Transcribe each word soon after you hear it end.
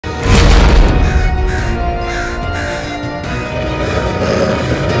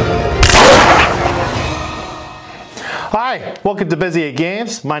Hi, welcome to Bezier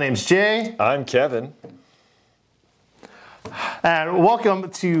Games. My name's Jay. I'm Kevin. And welcome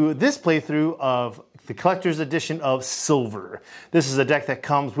to this playthrough of the Collector's Edition of Silver. This is a deck that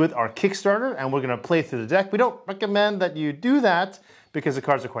comes with our Kickstarter, and we're going to play through the deck. We don't recommend that you do that because the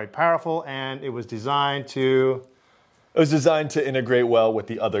cards are quite powerful, and it was designed to... It was designed to integrate well with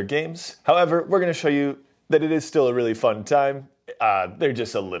the other games. However, we're going to show you that it is still a really fun time. They're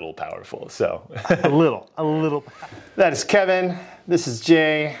just a little powerful, so. a little. That is Kevin. This is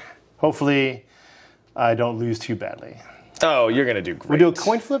Jay. Hopefully, I don't lose too badly. Oh, you're going to do great. We do a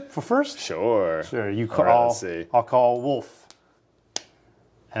coin flip for first? Sure. Sure, you call, right, let's see. I'll call Wolf.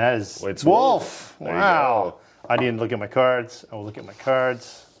 And that is It's Wolf. There Wow. I didn't look at my cards. I will look at my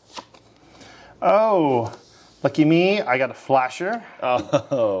cards. Oh, lucky me, I got a flasher.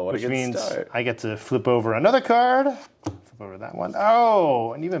 Oh, what which a good means start. I get to flip over another card. Flip over that one.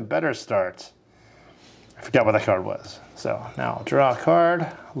 Oh, an even better start. I forgot what that card was. So now I'll draw a card,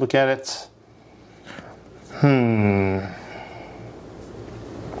 look at it.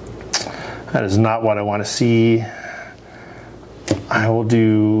 That is not what I want to see. I will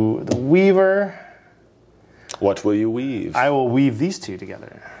do the Weaver. What will you weave? I will weave these two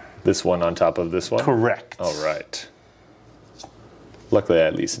together. This one on top of this one? Correct. All right. Luckily, I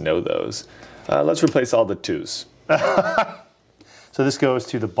at least know those. Let's replace all the twos. So this goes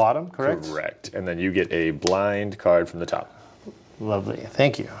to the bottom, correct? Correct. And then you get a blind card from the top. Lovely.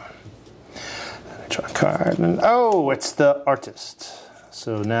 Thank you. I draw a card. And, oh, it's the artist.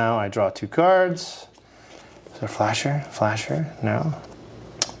 So now I draw two cards. Is there a flasher? Flasher? No.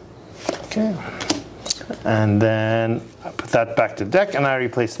 Okay. And then I put that back to deck, and I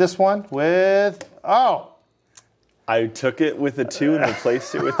replace this one with, oh! I took it with a 2 and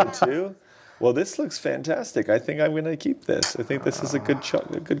replaced it with a 2. Well, this looks fantastic. I think I'm going to keep this. I think this is a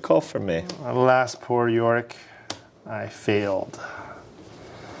good call for me. Alas, poor Yorick. I failed.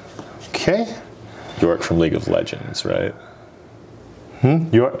 Okay. Yorick from League of Legends, right?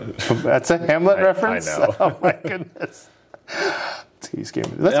 That's a Hamlet reference? I know. Oh my goodness. Let's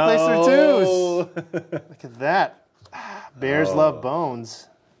play through twos. Look at that. Bears love bones.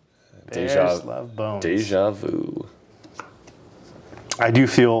 Bears love bones. Deja vu. I do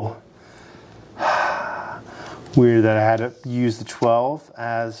feel weird that I had to use the 12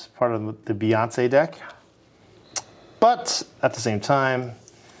 as part of the Beyonce deck. But at the same time,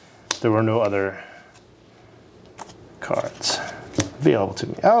 there were no other cards available to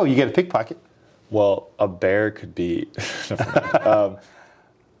me. Oh, you get a pickpocket. Well, a bear could be...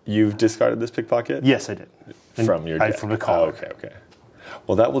 You've discarded this pickpocket? Yes, I did. From your deck? From the call. Oh, okay.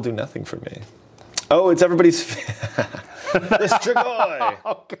 Well, that will do nothing for me. Oh, it's everybody's... The Strigoi!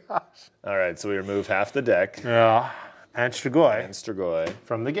 Oh, gosh. All right, so we remove half the deck. Yeah. And Strigoi. And Strigoi.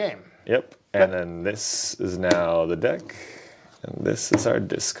 From the game. Yep. And then this is now the deck. And this is our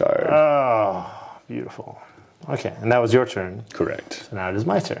discard. Oh, beautiful. Okay, and that was your turn. Correct. So now it is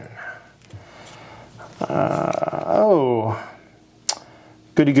my turn. Oh.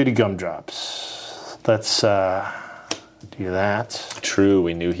 Goody goody gumdrops. Let's do that. True,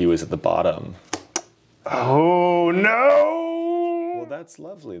 we knew he was at the bottom. Oh, no! Well, that's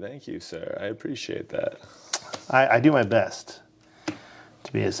lovely. Thank you, sir. I appreciate that. I do my best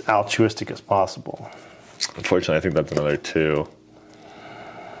to be as altruistic as possible. Unfortunately, I think that's another 2.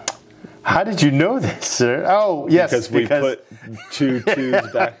 How did you know this, sir? Oh, yes. Because we put 2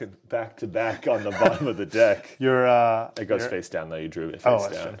 twos back to back on the bottom of the deck. It goes face down, though. You drew it face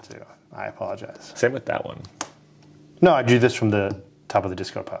down. That's right, too. I apologize. Same with that one. No, I drew this from the top of the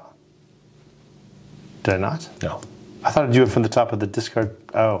discard pile. Did I not? No. I thought I drew it from the top of the discard.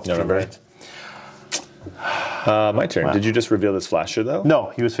 Oh, no, remember? Right. My turn. Wow. Did you just reveal this flasher, though?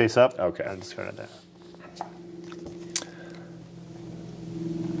 No, he was face up. Okay. I discarded that.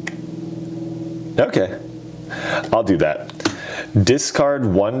 Okay. I'll do that. Discard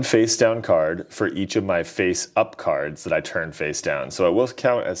 1 face down card for each of my face up cards that I turn face down. So it will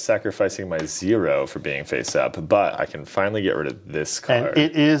count as sacrificing my 0 for being face up, but I can finally get rid of this card. And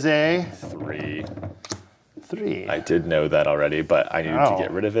it is a 3. 3. I did know that already, but I needed to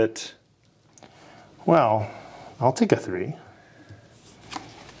get rid of it. Well, I'll take a 3.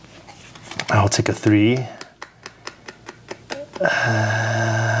 I'll take a 3.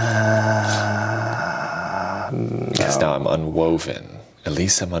 Because now I'm unwoven. At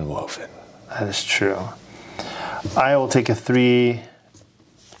least I'm unwoven. That is true. I will take a 3,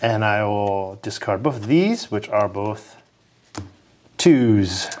 and I will discard both of these, which are both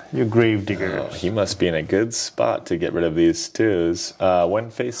 2s. You're grave diggers. Oh, he must be in a good spot to get rid of these 2s.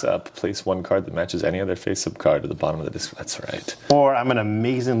 When face up, place 1 card that matches any other face up card at the bottom of the disc. That's right. Or I'm an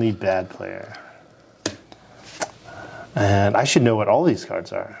amazingly bad player. And I should know what all these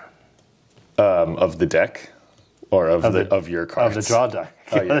cards are. Of the deck? Or of your cards? Of the draw deck.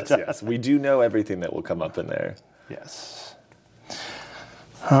 Oh, yes. We do know everything that will come up in there. Yes.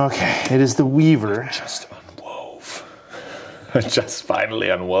 Okay, it is the Weaver. Just unwove. Just finally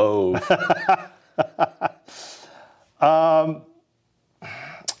unwove.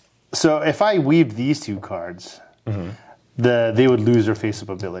 So if I weaved these two cards, they would lose their face-up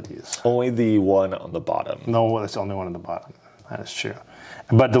abilities. Only the one on the bottom. No, that's the only one on the bottom. That is true.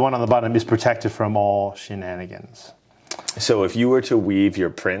 But the one on the bottom is protected from all shenanigans. So if you were to weave your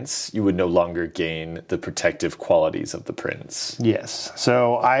prince, you would no longer gain the protective qualities of the prince. Yes.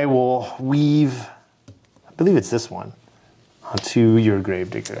 So I will weave, I believe it's this one, onto your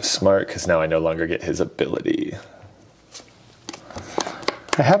Gravedigger. Smart, because now I no longer get his ability.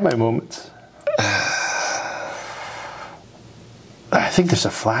 I have my moments. I think there's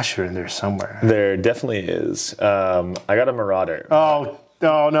a flasher in there somewhere. There definitely is. I got a Marauder. Oh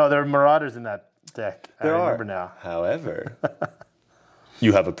no, there are Marauders in that deck. There I remember are. now. However,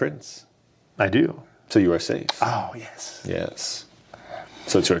 you have a prince, I do. so you are safe. Oh, yes. Yes.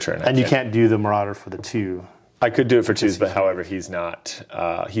 So it's your turn. And you can't do the Marauder for the 2. I could do it for 2s, but however, he's not.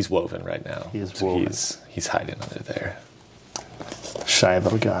 He's woven right now. He is So woven. He's hiding under there. Shy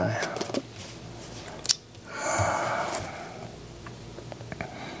little guy.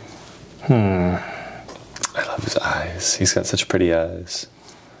 I love his eyes. He's got such pretty eyes.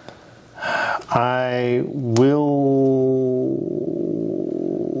 I will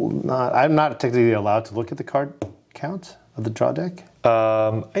not. I'm not technically allowed to look at the card count of the draw deck.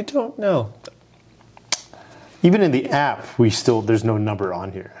 I don't know. Even in the app, there's no number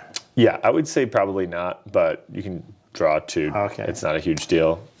on here. Yeah, I would say probably not, but you can draw 2. Okay. It's not a huge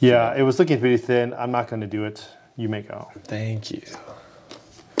deal. Yeah, it was looking pretty thin. I'm not going to do it. You may go. Thank you.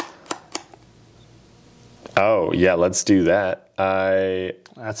 Oh, yeah, let's do that.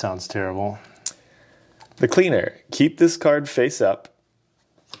 That sounds terrible. The Cleaner. Keep this card face up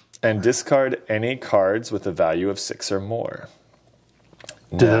and discard any cards with a value of 6 or more.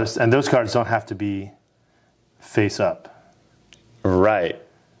 Those cards don't have to be face up. Right.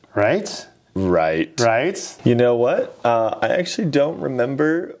 Right? Right. Right? You know what? I actually don't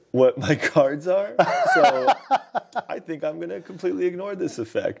remember what my cards are, so I think I'm going to completely ignore this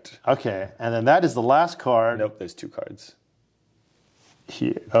effect. Okay, and then that is the last card. Nope, there's 2 cards.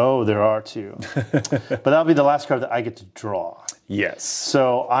 Here. Oh, there are 2. But that'll be the last card that I get to draw. Yes.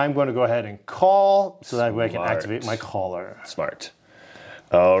 So I'm going to go ahead and call so that way I can Smart. activate my caller. Smart.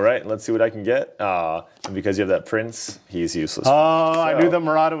 All right, let's see what I can get. And because you have that prince, he's useless. Oh, I knew the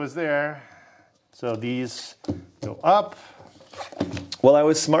Marauder was there. So these go up. Well, I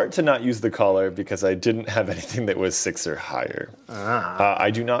was smart to not use the collar because I didn't have anything that was 6 or higher.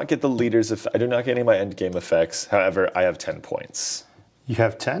 I do not get the leaders. I do not get any of my end game effects. However, I have 10 points. You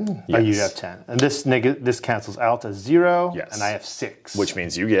have 10? Yes. Oh, you have 10. And this cancels out as 0. Yes. And I have 6. Which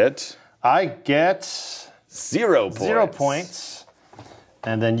means you get I get 0 points. 0 points.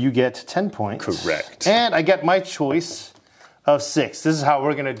 And then you get 10 points. Correct. And I get my choice of 6. This is how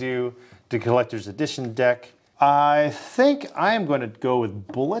we're going to do the Collector's Edition deck. I think I am going to go with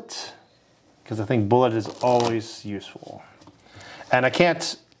Bullet, because I think Bullet is always useful. And I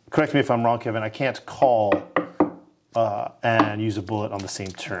can't, correct me if I'm wrong, Kevin, I can't call and use a Bullet on the same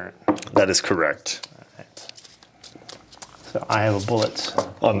turn. That is correct. All right. So I have a Bullet.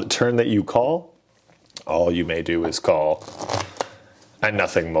 On the turn that you call, all you may do is call, and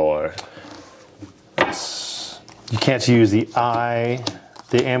nothing more. You can't use the eye.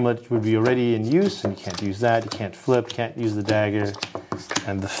 The amulet would be already in use, and you can't use that. You can't flip, can't use the dagger,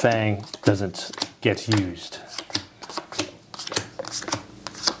 and the fang doesn't get used.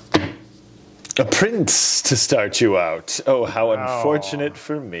 A prince to start you out. Oh, how unfortunate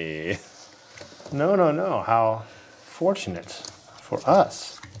for me. No, no, no. How fortunate for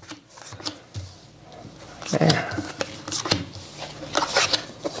us. Okay.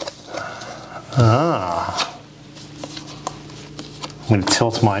 I'm going to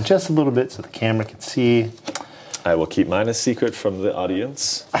tilt mine just a little bit so the camera can see. I will keep mine a secret from the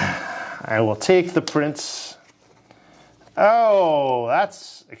audience. I will take the prince. Oh,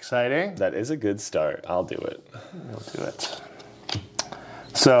 that's exciting. That is a good start. I'll do it. We'll do it.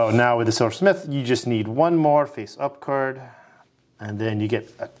 So now with the Silversmith, you just need one more face-up card, and then you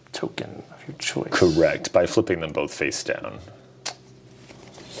get a token of your choice. Correct, by flipping them both face down.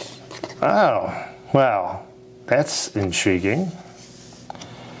 Oh, well, that's intriguing.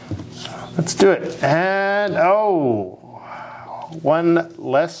 Let's do it. And,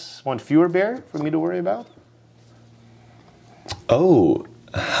 one fewer bear for me to worry about. Oh.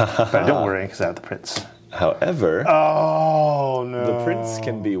 But don't worry, because I have the prince. However, Oh, no. the prince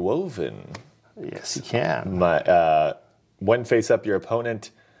can be woven. Yes, he can. When face up, your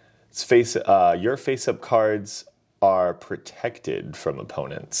opponent's your face up cards are protected from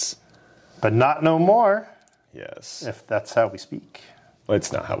opponents. But not no more, Yes. if that's how we speak. Well,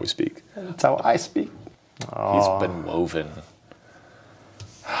 it's not how we speak. That's how I speak. He's been woven.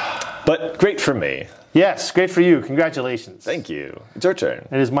 But great for me. Yes, great for you. Congratulations. Thank you. It's your turn.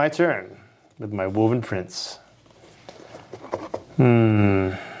 It is my turn with my woven prince.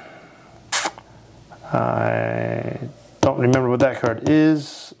 I don't remember what that card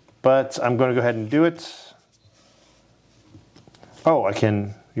is, but I'm going to go ahead and do it. Oh, I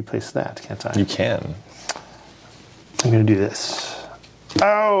can replace that, can't I? You can. I'm going to do this.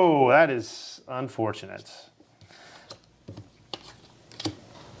 Oh, that is unfortunate.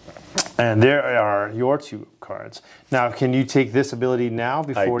 And there are your 2 cards. Now, can you take this ability now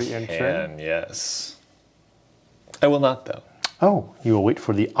before you end turn? Yes. I will not, though. Oh, you will wait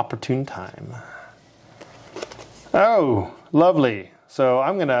for the opportune time. Oh, lovely. So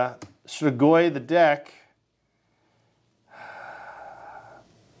I'm going to Strigoi the deck.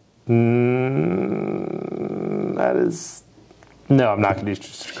 That is... No, I'm not going to do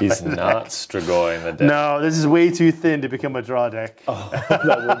Strigoi. He's not Strigoi the deck. No, this is way too thin to become a draw deck. Oh,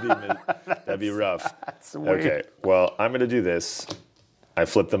 that'd be rough. That's weird. Okay, well, I'm going to do this. I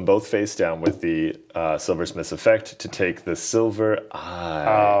flip them both face down with the Silversmith's effect to take the silver eye.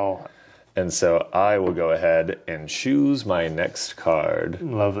 Oh, And so I will go ahead and choose my next card.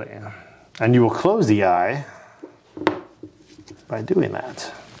 lovely. And you will close the eye by doing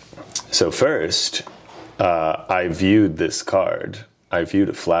that. So first, I viewed this card. I viewed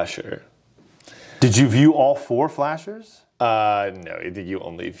a flasher. Did you view all 4 flashers? No, I think you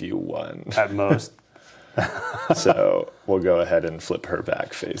only view one. At most. So we'll go ahead and flip her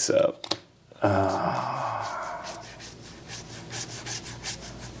back face up.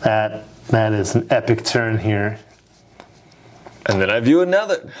 That is an epic turn here. And then I view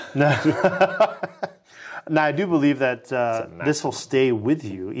another. Now, I do believe that this will stay with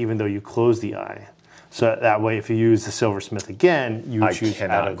you even though you close the eye. So that way, if you use the Silversmith again, you I choose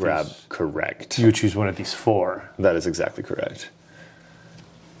cannot out of grab these, correct. you would choose one of these 4. That is exactly correct.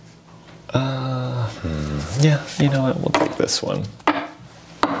 Yeah, you know what? We'll take this one.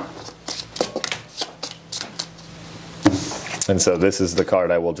 And so this is the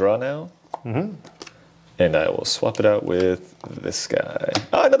card I will draw now. Mm-hmm. And I will swap it out with this guy.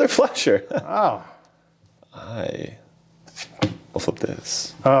 Oh, another flasher. Oh. I will flip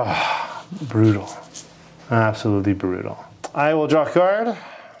this. Oh, brutal. Absolutely brutal. I will draw a card.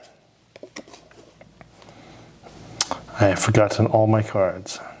 I have forgotten all my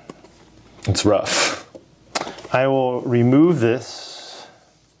cards. It's rough. I will remove this.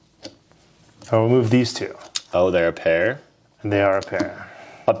 I will remove these 2. Oh, they're a pair? And they are a pair.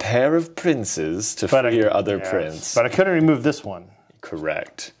 A pair of princes to free your other prince. But I couldn't remove this one.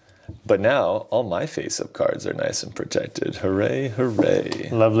 Correct. But now, all my face-up cards are nice and protected. Hooray, hooray.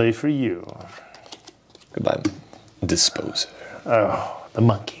 Lovely for you. Goodbye, Disposer. Oh, the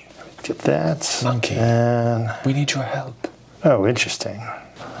monkey. Get that. Monkey. And... We need your help. Oh, interesting.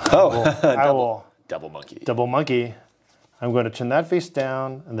 Oh, I will... Double monkey. Double monkey. I'm going to turn that face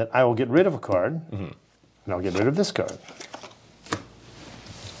down, and then I will get rid of a card. Mm-hmm. And I'll get rid of this card.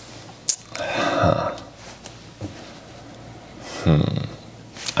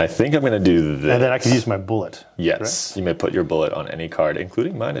 I think I'm going to do this. And then I can use my bullet. Yes. Correct? You may put your bullet on any card,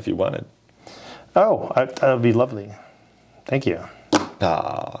 including mine if you wanted. Oh, that would be lovely. Thank you.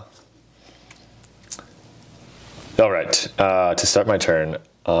 Ah. All right. To start my turn,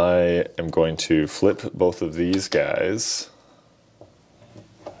 I am going to flip both of these guys.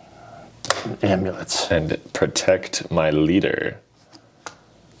 Amulets. And protect my leader.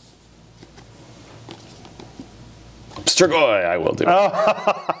 Strigoi, I will do it.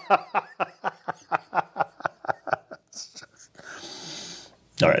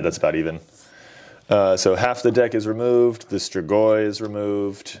 All right, that's about even. So half the deck is removed. The Strigoi is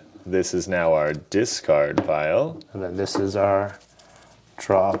removed. This is now our discard pile. And then this is our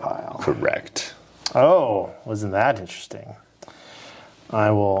draw pile. Correct. Oh, wasn't that interesting?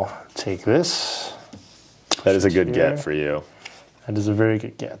 I will take this. That is a good get for you. That is a very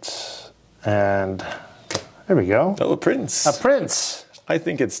good get. And there we go. Oh, a prince. A prince. I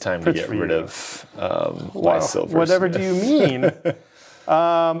think it's time to get rid of my silver. Whatever do you mean?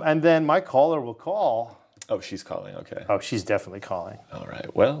 And then my caller will call. Oh, she's calling. Okay. Oh, she's definitely calling. All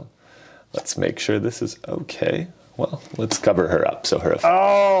right. Well, let's make sure this is okay. Well, let's cover her up so her.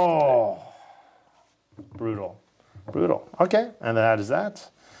 Oh, brutal, brutal. Okay, and that is that.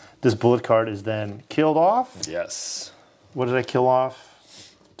 This bullet card is then killed off. Yes. What did I kill off?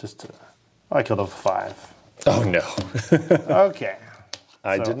 I killed off 5. Oh, no. Okay.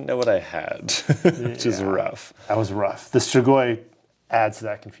 I didn't know what I had, which is rough. That was rough. The Strigoi adds to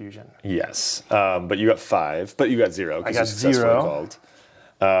that confusion. Yes. But you got 5, but you got 0. I got 0. Called.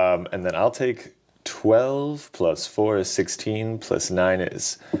 And then I'll take 12 plus 4 is 16 plus 9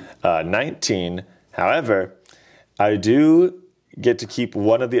 is 19. However, I do get to keep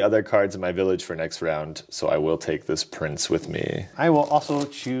one of the other cards in my village for next round, so I will take this prince with me. I will also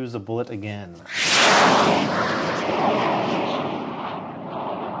choose a bullet again.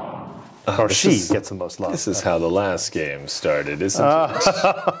 Or she gets the most love. This is how the last game started, isn't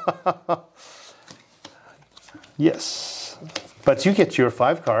it? Yes. But you get your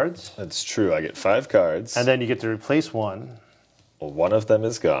 5 cards. That's true. I get 5 cards. And then you get to replace one. Well, one of them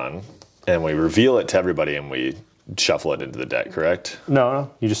is gone. And we reveal it to everybody and we shuffle it into the deck, correct?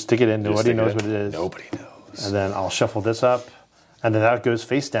 No. You just stick it in. Nobody knows what it is. Nobody knows. And then I'll shuffle this up. And then that goes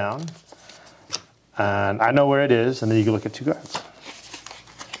face down. And I know where it is. And then you can look at 2 cards.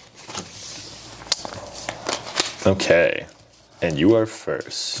 Okay. And you are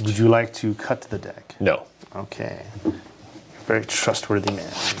first. Would you like to cut the deck? No. Okay. Very trustworthy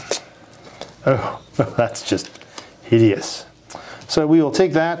man. Oh, that's just hideous. So we will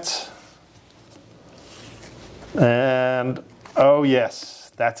take that. And, oh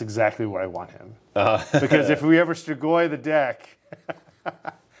yes, that's exactly where I want him. Because if we ever Strigoi the deck,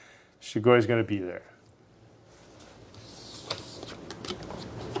 Strigoi is going to be there.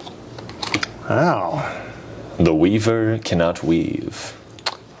 Wow. The weaver cannot weave.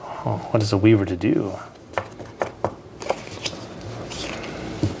 Oh, what is a weaver to do?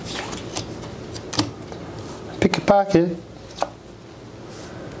 Pick a pocket.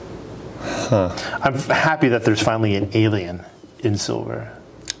 Huh. I'm happy that there's finally an alien in silver.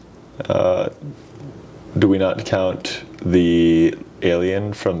 Do we not count the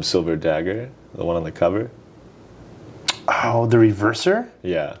alien from Silver Dagger, the one on the cover? Oh, the reverser?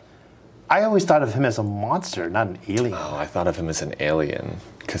 Yeah. I always thought of him as a monster, not an alien. Oh, I thought of him as an alien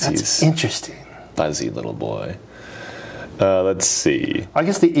because he's interesting. Fuzzy little boy. Let's see. I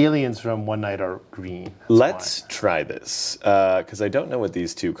guess the aliens from One Night are green. Let's try this because I don't know what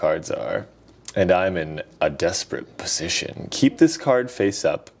these 2 cards are, and I'm in a desperate position. Keep this card face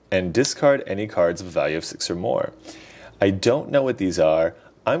up and discard any cards of a value of 6 or more. I don't know what these are.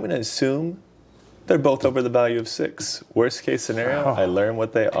 I'm going to assume they're both over the value of 6. Worst case scenario, I learn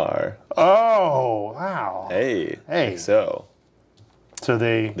what they are. Oh, wow. Hey. So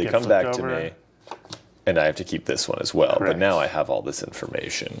they come back to me, and I have to keep this one as well. Correct. But now I have all this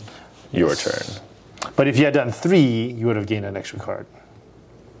information. Your turn. But if you had done 3, you would have gained an extra card.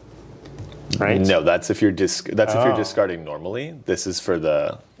 Right? No, that's if you're if you're discarding normally. This is for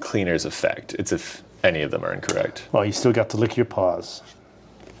the cleaner's effect. It's if any of them are incorrect. Well, you still got to lick your paws.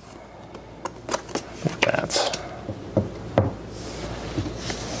 Like that.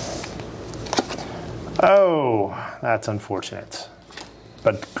 Oh, that's unfortunate.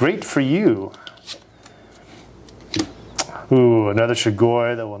 But great for you. Ooh, another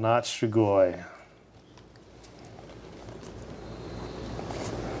Strigoi that will not Strigoi.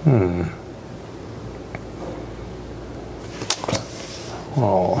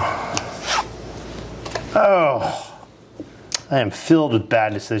 Oh, I am filled with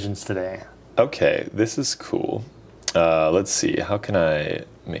bad decisions today. Okay, this is cool. Let's see. How can I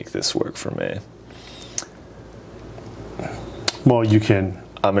make this work for me? Well, you can.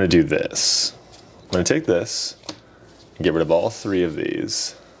 I'm going to do this. I'm going to take this and get rid of all 3 of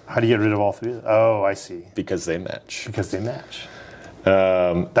these. How do you get rid of all 3? Oh, I see. Because they match. Because they match.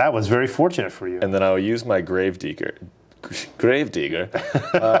 That was very fortunate for you. And then I'll use my gravedigger.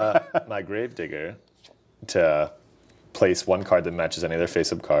 My gravedigger to place 1 card that matches any other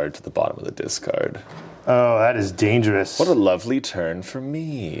face-up card to the bottom of the discard. Oh, that is dangerous. What a lovely turn for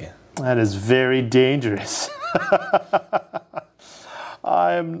me. That is very dangerous.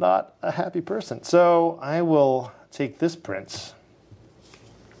 I am not a happy person. So I will take this prince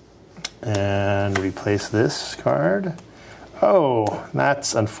and replace this card. Oh,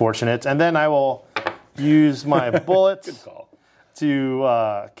 that's unfortunate. And then I will use my bullet Good call.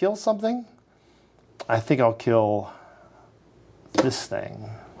 to kill something. I think I'll kill this thing.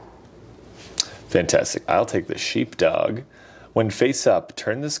 Fantastic. I'll take the sheepdog. When face up,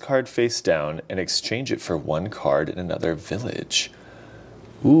 turn this card face down and exchange it for 1 card in another village.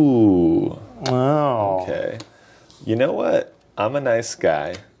 Ooh. Oh. Okay. You know what? I'm a nice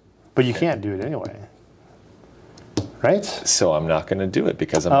guy. But you can't do it anyway. Right? So I'm not going to do it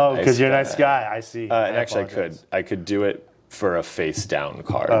because I'm a nice guy. because you're a nice guy. I see. And actually, I could do it for a face down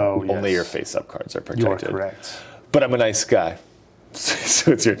card. Oh, yes. Only your face up cards are protected. You are correct. But I'm a nice guy.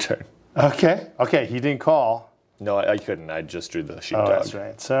 So it's your turn. Okay. Okay, he didn't call. No, I couldn't. I just drew the sheepdog. Oh, that's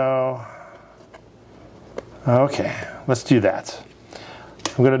right. So, okay, let's do that.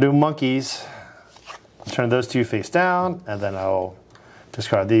 I'm going to do monkeys. Turn those two face down, and then I'll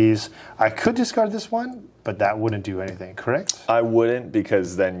discard these. I could discard this one, but that wouldn't do anything, correct? I wouldn't,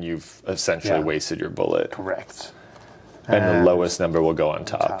 because then you've essentially wasted your bullet. Correct. And the lowest number will go on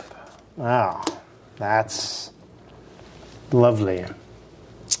top. Wow, that's lovely.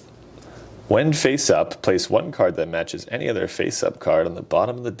 When face up, place one card that matches any other face up card on the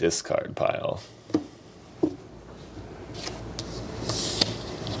bottom of the discard pile.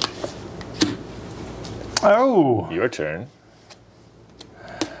 Oh! Your turn.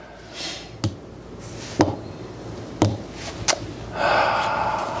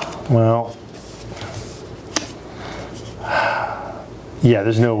 Well, yeah,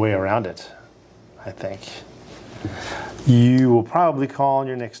 there's no way around it, I think. You will probably call on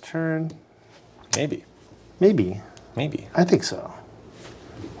your next turn. Maybe. Maybe. Maybe. I think so.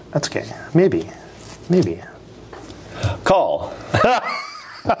 That's okay. Maybe. Maybe. Call.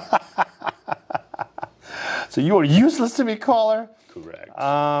 So you are useless to me, caller? Correct.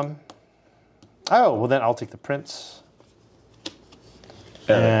 Oh, well then I'll take the prince.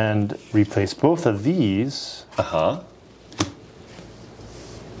 And replace both of these. Uh-huh.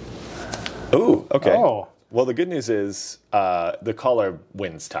 Ooh, okay. Oh. Well, the good news is the caller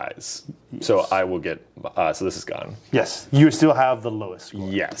wins ties. Yes. So I will get, so this is gone. Yes, you still have the lowest score.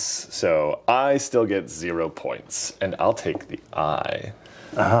 Yes, so I still get 0 points, and I'll take the eye.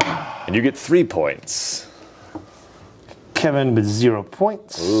 And you get 3 points. Kevin with 0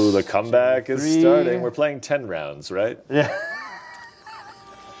 points. Ooh, the comeback is starting. We're playing 10 rounds, right? Yeah.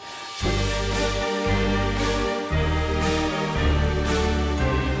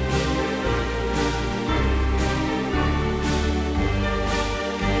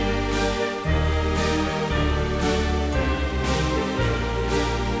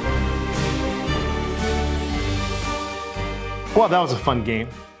 Well, that was a fun game.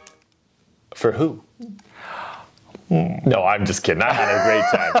 For who? No, I'm just kidding. I had a great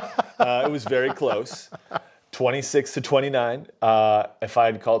time. It was very close. 26 to 29. If I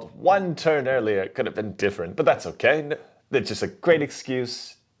had called one turn earlier, it could have been different, but that's okay. It's just a great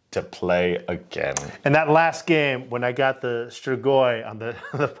excuse to play again. And that last game, when I got the Strigoi on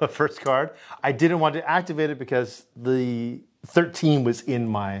the first card, I didn't want to activate it because the 13 was in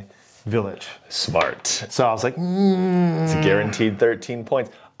my village. Smart. So I was like, It's a guaranteed 13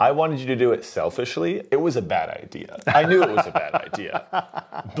 points. I wanted you to do it selfishly. It was a bad idea. I knew it was a bad idea,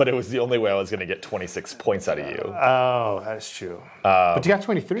 but it was the only way I was going to get 26 points out of you. Oh, that's true. But you got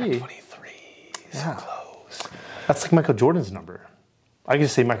 23. Got 23. So close. That's like Michael Jordan's number. I can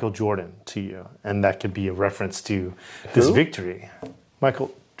just say Michael Jordan to you, and that could be a reference to this victory.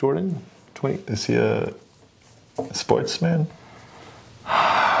 Michael Jordan? 20. Is he a sportsman?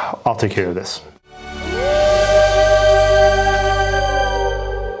 I'll take care of this.